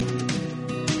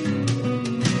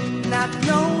not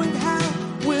knowing how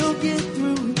we'll get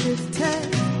through this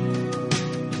test,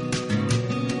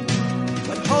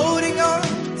 but holding on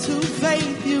to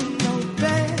faith you know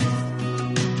best.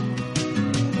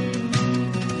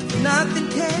 Nothing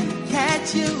can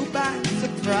catch you by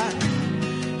surprise.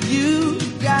 You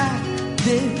got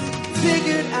this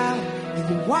figured out, and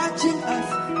you're watching us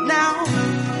now.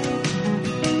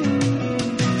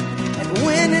 And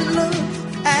when it looks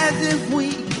as if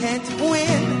we can't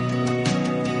win,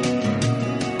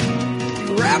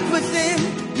 wrap us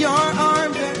in your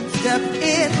arms and step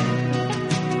in.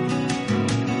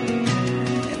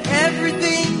 And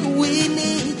everything we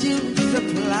need you to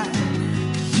supply.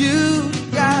 You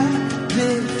got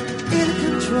this in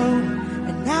control,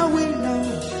 and now we know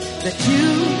that you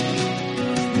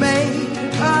made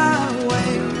our way.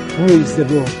 Praise the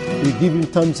Lord. We give him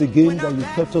thanks again that you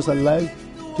kept us alive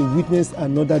to witness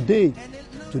another day.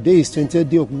 Today is 20th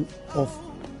day of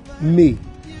May,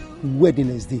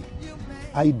 Wednesday.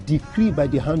 I decree by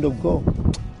the hand of God,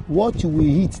 what you will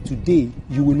eat today,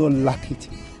 you will not lack it.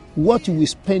 What you will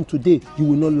spend today, you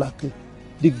will not lack it.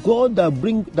 The God that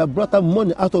brought out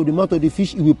money out of the mouth of the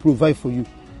fish, he will provide for you.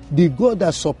 The God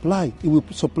that supply, he will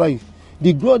supply you.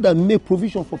 The God that make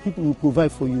provision for people will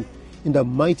provide for you. In the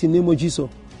mighty name of Jesus.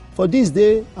 For this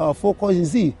day, our focus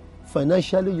is this.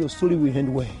 Financially, your story will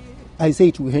end well. I say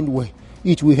it will end well.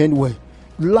 It will end well.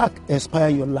 Lack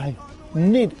expire your life.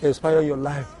 Need expire your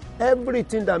life.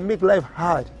 Everything that make life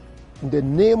hard, in the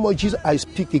name of Jesus, I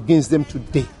speak against them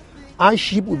today.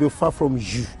 Hardship will be far from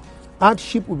you.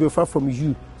 Hardship will be far from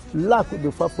you. Lack will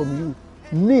be far from you.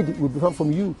 Need will be far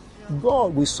from you.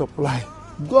 God will supply.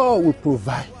 God will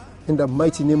provide. In the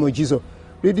mighty name of Jesus.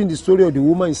 Reading the story of the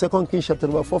woman in 2 Kings chapter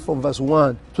number 4 from verse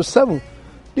 1 to 7.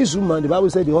 This woman, the Bible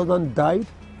said the husband died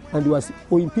and he was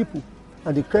owing people.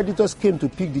 And the creditors came to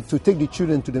take the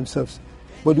children to themselves.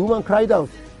 But the woman cried out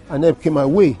and help came her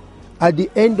way. At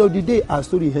the end of the day, her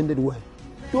story ended well.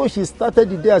 Though she started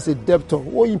the day as a debtor,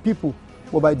 owing people,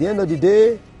 but by the end of the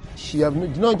day, she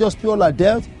did not just pay all her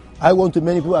debt. I want to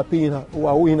many people are paying her or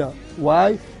are owing her.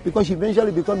 Why? Because she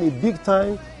eventually became a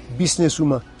big-time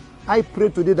businesswoman. I pray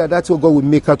today that that's what God will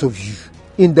make out of you.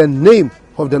 In the name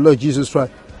of the Lord Jesus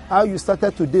Christ. How you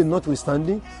started today,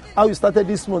 notwithstanding. How you started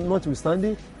this month,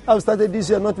 notwithstanding. How you started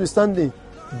this year, notwithstanding.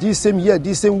 This same year,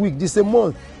 this same week, this same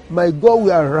month. My God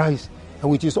will arise. And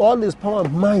with his all his power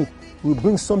and mind, will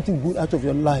bring something good out of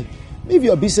your life. If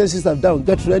your businesses are down,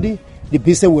 get ready. The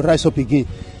business will rise up again.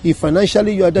 If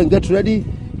financially you are down, get ready.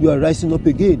 You are rising up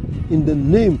again. In the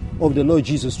name of the Lord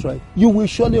Jesus Christ. You will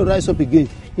surely rise up again.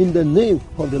 In the name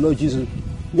of the Lord Jesus.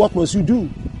 What must you do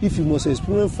if you must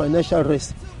experience financial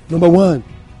rest? Number one,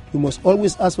 you must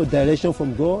always ask for direction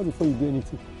from God before you do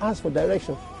anything. Ask for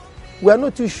direction. We are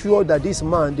not too sure that this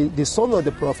man, the son of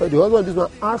the prophet, the husband of this man,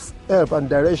 asked help and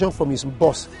direction from his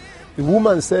boss. The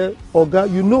woman said,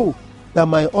 Oga, you know that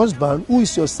my husband, who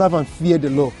is your servant, fear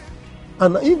the Lord.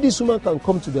 And if this woman can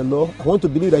come to the Lord, I want to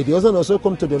believe that the husband also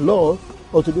come to the Lord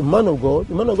or to the man of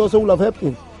God also will have helped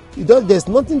him. There's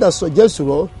nothing that suggests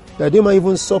to us that they might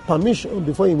even sought permission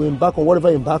before he embark on whatever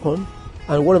he embark on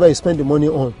and whatever he spend the money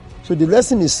on. So the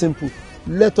lesson is simple.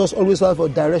 Let us always ask for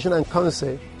direction and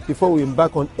counsel before we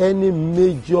embark on any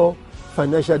major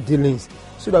financial dealings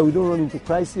so that we don't run into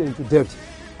crisis and into debt.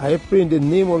 I pray in the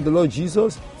name of the Lord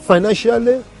Jesus,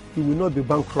 financially, you will not be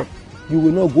bankrupt. You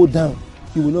will not go down.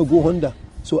 You will not go under.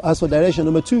 So ask for direction.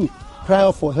 Number two, cry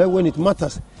out for help when it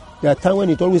matters. There are times when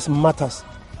it always matters.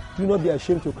 Do not be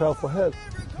ashamed to cry out for help.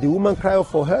 The woman cried out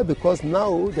for help because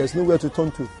now there's nowhere to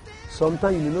turn to.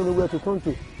 Sometimes you may not know where to turn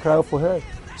to. Cry out for help.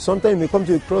 Sometimes you may come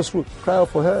to a crossroad. Cry out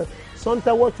for help.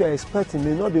 Sometimes what you are expecting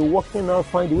may not be working out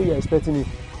fine the way you are expecting it.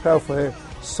 Cry out for help.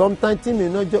 Sometimes things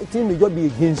may just be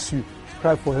against you.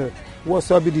 Cry for help.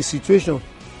 Whatsoever be the situation,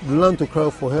 learn to cry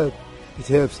for help. It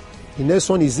helps. The next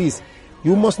one is this.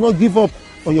 You must not give up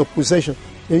on your possession.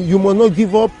 You must not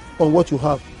give up on what you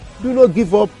have. Do not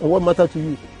give up on what matters to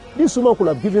you. This woman could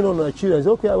have given on her children. She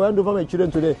said, okay, I will hand over my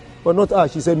children today. But not her.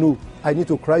 She said, no, I need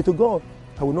to cry to God.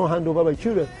 I will not hand over my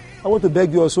children. I want to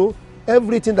beg you also,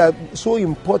 everything that is so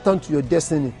important to your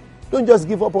destiny, don't just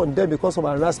give up on them because of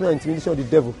harassment and intimidation of the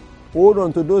devil. Hold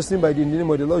on to those things by the name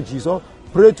of the Lord Jesus.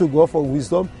 Pray to God for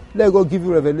wisdom. Let God give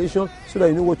you revelation so that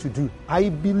you know what to do. I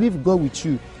believe God with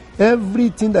you.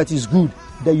 Everything that is good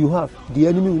that you have, the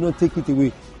enemy will not take it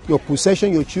away. Your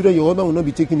possession, your children, your husband will not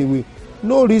be taken away.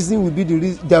 No reason will be the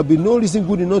reason. There will be no reason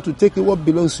good enough to take away what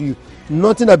belongs to you.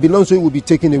 Nothing that belongs to you will be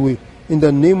taken away. In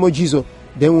the name of Jesus,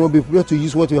 then we will be prepared to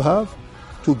use what you have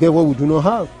to get what we do not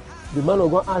have. The man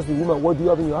of God asked the woman, what do you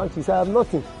have in your house? She said, I have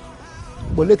nothing.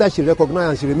 But later she recognized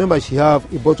and she remembered she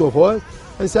have a bottle of oil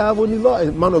and say, I have only Lord.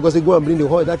 And man of God say, go and bring the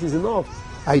oil. That is enough.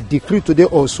 I decree today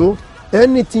also,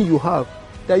 anything you have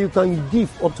that you can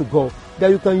give up to God, that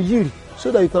you can yield,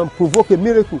 so that you can provoke a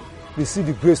miracle, receive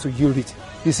the grace to yield it.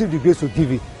 Receive the grace to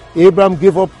give it. Abraham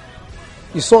gave up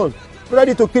his son,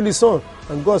 ready to kill his son,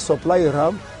 and God supplied a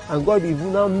ram, and God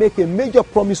will now make a major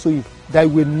promise to him that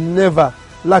he will never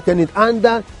lack anything, and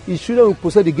that his children will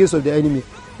possess the gates of the enemy.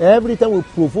 Every time we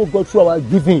provoke God through our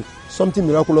giving, something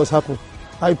miraculous happens.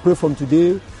 I pray from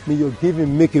today, may your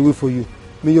giving make a way for you.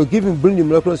 May your giving bring the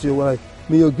miraculous in your life.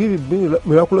 May your giving bring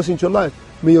miraculous into your life.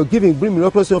 May your giving bring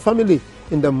miraculous in your family.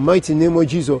 In the mighty name of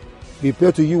Jesus,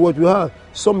 prepare to you what you have.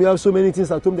 Some you have so many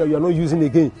things at home that you are not using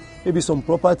again. Maybe some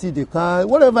property, the car,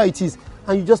 whatever it is,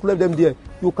 and you just left them there.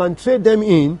 You can trade them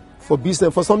in for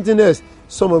business, for something else.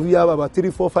 Some of you have about 3,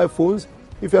 4, 5 phones.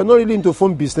 If you are not really into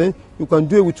phone business, you can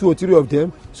do it with 2 or 3 of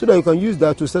them so that you can use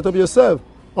that to set up yourself.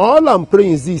 All I'm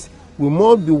praying is this: we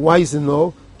must be wise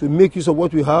enough to make use of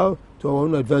what we have to our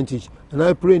own advantage. And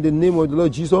I pray in the name of the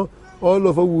Lord Jesus, all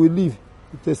of us will live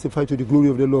to testify to the glory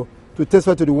of the Lord, to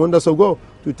testify to the wonders of God,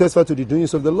 to testify to the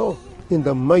doings of the Lord. In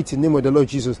the mighty name of the Lord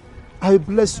Jesus, I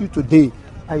bless you today.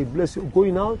 I bless you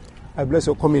going out. I bless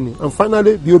your coming in. And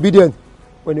finally, be obedient.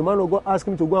 When the man of God asked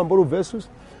him to go and borrow vessels,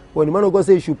 when the man of God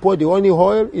said he should pour the only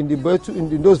oil in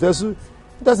those vessels,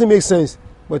 it doesn't make sense.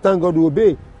 But thank God we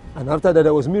obey. And after that,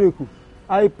 there was miracle.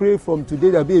 I pray from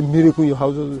today there will be a miracle in your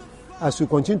house. As you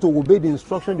continue to obey the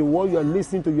instruction, the word you are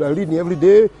listening to, you are reading every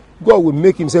day, God will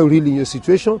make himself real in your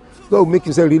situation. God will make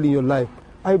himself real in your life.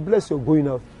 I bless your going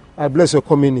out. I bless your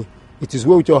coming in. It is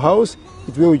well with your house.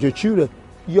 It is well with your children.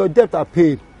 Your debts are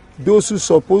paid. Those who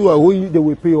suppose are owing you, they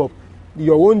will pay up.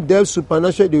 Your own debt,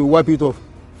 supernaturally, they will wipe it off.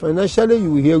 Financially,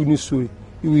 you will hear a new story.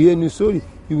 You will hear a new story.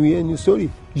 You will hear a new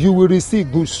story. You will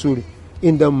receive good story.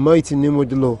 In the mighty name of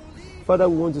the Lord. Father,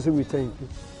 we want to say we thank you.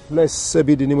 Blessed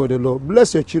be the name of the Lord.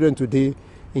 Bless your children today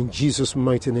in Jesus'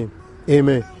 mighty name.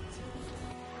 Amen.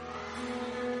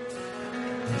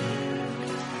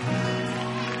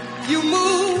 You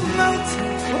move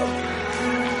mountains.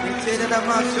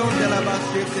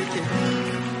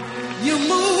 You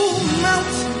move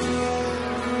mountains.